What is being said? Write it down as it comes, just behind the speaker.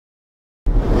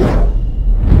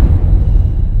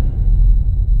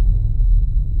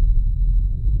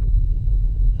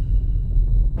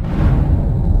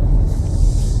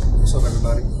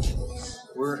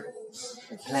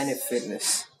Planet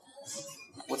Fitness.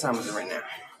 What time is it right now?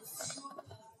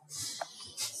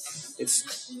 It's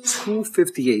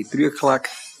 2:58, 3 o'clock,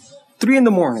 3 in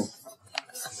the morning.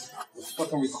 Let's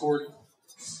fucking record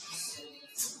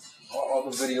all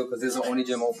the video because this is the only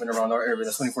gym open around our area.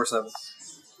 That's 24/7.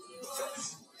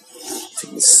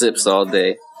 Taking sips all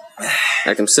day.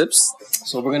 Like them sips?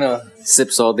 So we're gonna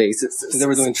Sips all day. Sips. today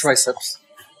we're doing triceps.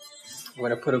 We're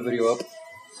gonna put a video up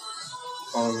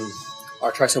on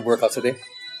our tricep workout today.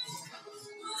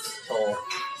 So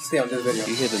stay on this video.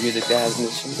 You hear the music that has in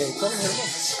this shit?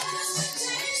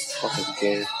 Fucking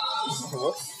gay.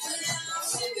 What?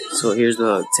 So here's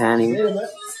the tanning.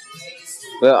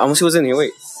 Well, I'm gonna see what's in here.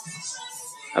 Wait.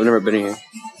 I've never been in here.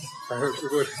 I heard we're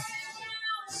good.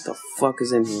 What the fuck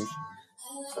is in here?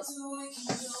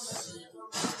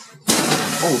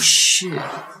 Oh shit.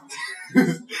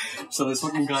 So this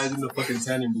fucking guy's in the fucking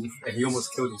tanning booth and he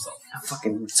almost killed himself. I'm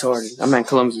fucking retarded. I'm not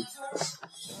clumsy.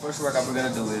 First workout we're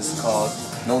gonna do is called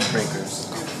nose breakers.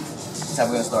 That's how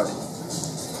we're gonna start it.